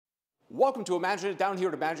Welcome to Imagine It, down here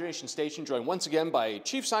at Imagination Station, joined once again by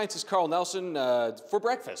Chief Scientist Carl Nelson for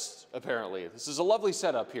breakfast, apparently. This is a lovely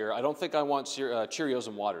setup here. I don't think I want Cheerios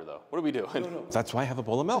and water, though. What are we doing? No. That's why I have a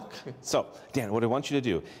bowl of milk. So, Dan, what I want you to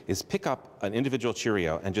do is pick up an individual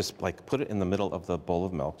Cheerio and just, like, put it in the middle of the bowl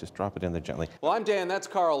of milk. Just drop it in there gently. Well, I'm Dan, that's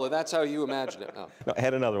Carl, and that's how you imagine it. Oh. No,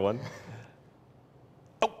 add another one.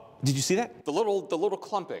 Oh, did you see that? The little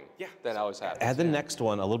clumping that always happens. Add the next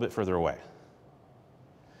one a little bit further away.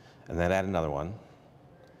 And then add another one.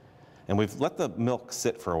 And we've let the milk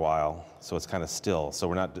sit for a while, so it's kind of still, so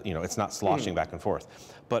we're not, it's not sloshing back and forth.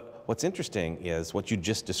 But what's interesting is what you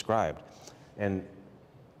just described. And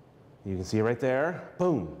you can see it right there,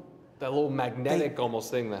 boom. That little magnetic almost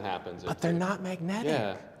thing that happens. But they're not magnetic.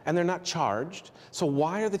 Yeah. And they're not charged. So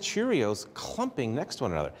why are the Cheerios clumping next to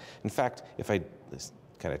one another? In fact, if I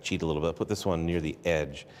kind of cheat a little bit, put this one near the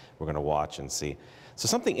edge, we're going to watch and see. So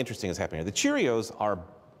something interesting is happening here. The Cheerios are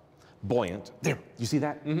buoyant. There, you see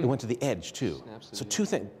that? It went to the edge too. Absolutely.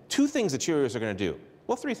 So two things the Cheerios are going to do.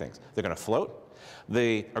 Well, three things. They're going to float,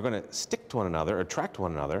 they are going to stick to one another, attract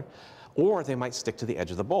one another, or they might stick to the edge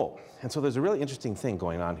of the bowl. And so there's a really interesting thing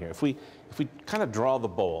going on here. If we kind of draw the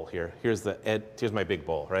bowl here, here's my big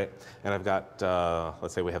bowl, right? And I've got,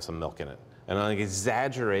 let's say we have some milk in it. And I'm going to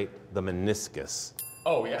exaggerate the meniscus.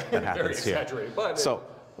 Oh yeah, very exaggerated. But so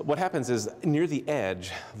what happens is, near the edge,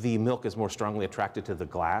 the milk is more strongly attracted to the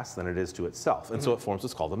glass than it is to itself. And so it forms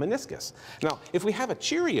what's called a meniscus. Now, if we have a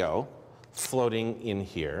Cheerio floating in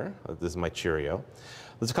here, this is my Cheerio,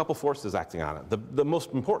 there's a couple forces acting on it. The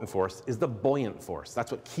most important force is the buoyant force.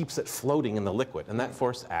 That's what keeps it floating in the liquid, and that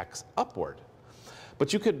force acts upward.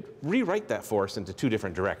 But you could rewrite that force into two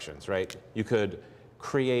different directions, right? You could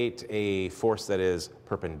create a force that is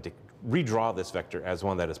perpendicular, redraw this vector as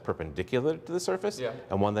one that is perpendicular to the surface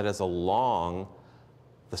and one that is along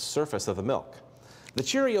the surface of the milk. The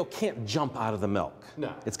Cheerio can't jump out of the milk.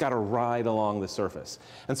 No. It's got to ride along the surface.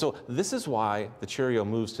 And so this is why the Cheerio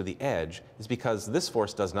moves to the edge, is because this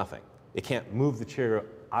force does nothing. It can't move the Cheerio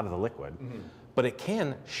out of the liquid, but it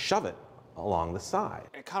can shove it along the side.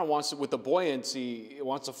 It kind of wants to, with the buoyancy, it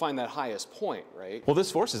wants to find that highest point, right? Well, this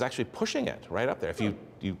force is actually pushing it right up there. If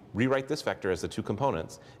you rewrite this vector as the two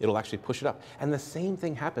components, it'll actually push it up. And the same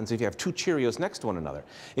thing happens if you have two Cheerios next to one another.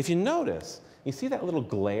 If you notice, you see that little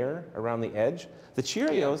glare around the edge? The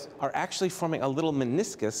Cheerios are actually forming a little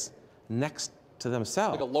meniscus next to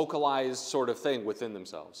themselves. Like a localized sort of thing within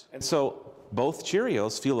themselves. And so both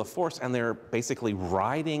Cheerios feel a force, and they're basically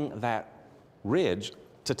riding that ridge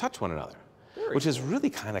to touch one another, which is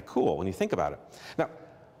really kind of cool when you think about it. Now,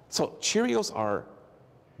 so Cheerios are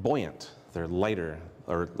buoyant. They're lighter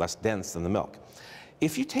or less dense than the milk.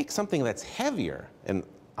 If you take something that's heavier, and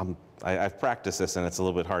I've practiced this and it's a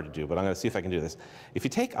little bit hard to do, but I'm going to see if I can do this. If you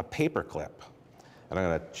take a paper clip, and I'm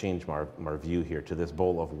going to change my view here to this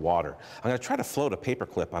bowl of water. I'm going to try to float a paper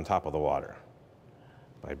clip on top of the water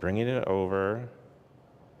by bringing it over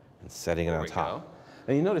and setting it on top.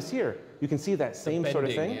 And you notice here, you can see that same sort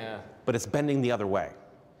of thing, but it's bending the other way.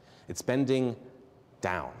 It's bending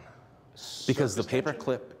down. Because the paper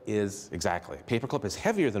clip is, paper clip is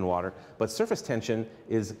heavier than water, but surface tension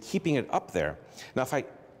is keeping it up there. Now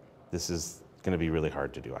this is going to be really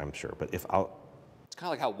hard to do, I'm sure, but if it's kind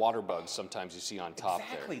of like how water bugs sometimes you see on top there.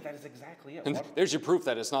 Exactly, that is exactly it. And there's your proof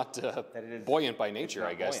that it's not buoyant by nature,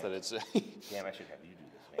 I guess. That it's. Damn, I should have you do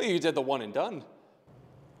this. Well, you did the one and done.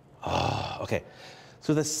 Okay.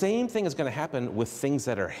 So the same thing is going to happen with things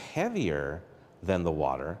that are heavier than the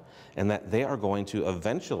water, and that they are going to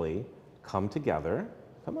eventually come together.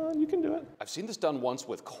 Come on, you can do it. I've seen this done once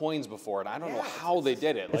with coins before, and I don't know how they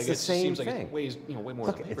did it. It's the same thing. Like it weighs, way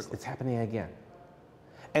more than paper. It's happening again.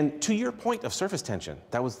 And to your point of surface tension,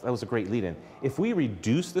 that was a great lead-in. If we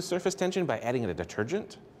reduce the surface tension by adding a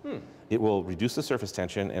detergent, it will reduce the surface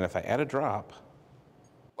tension, and if I add a drop,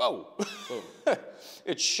 whoa.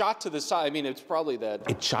 It shot to the side. I mean, it's probably that.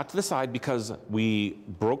 It shot to the side because we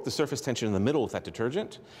broke the surface tension in the middle with that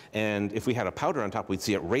detergent. And if we had a powder on top, we'd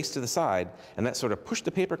see it race to the side, and that sort of pushed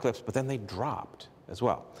the paper clips, but then they dropped as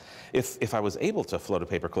well. If I was able to float a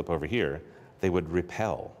paper clip over here, they would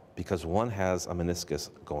repel because one has a meniscus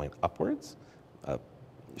going upwards.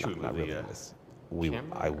 Should we not move really.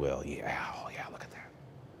 I will. Yeah. Oh, yeah. Look at that.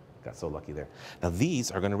 Got so lucky there. Now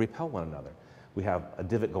these are going to repel one another. We have a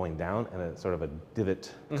divot going down and a sort of a divot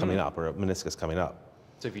coming up, or a meniscus coming up.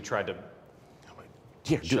 So if you tried to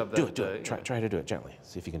do it. Try to do it gently.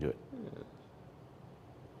 See if you can do it.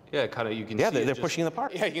 Yeah, kind of. You can. Yeah, see they're pushing it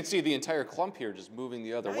apart. Yeah, you can see the entire clump here just moving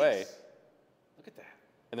the other way. Look at that.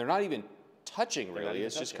 And they're not even touching really.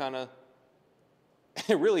 It's just kind of.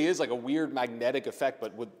 It really is like a weird magnetic effect,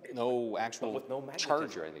 but with no actual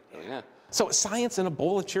charge or anything. Yeah. So science in a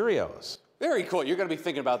bowl of Cheerios. Very cool. You're going to be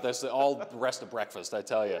thinking about this all the rest of breakfast, I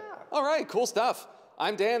tell you. Yeah. All right, cool stuff.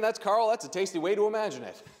 I'm Dan, that's Carl. That's a tasty way to imagine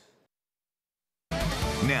it.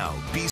 Now, be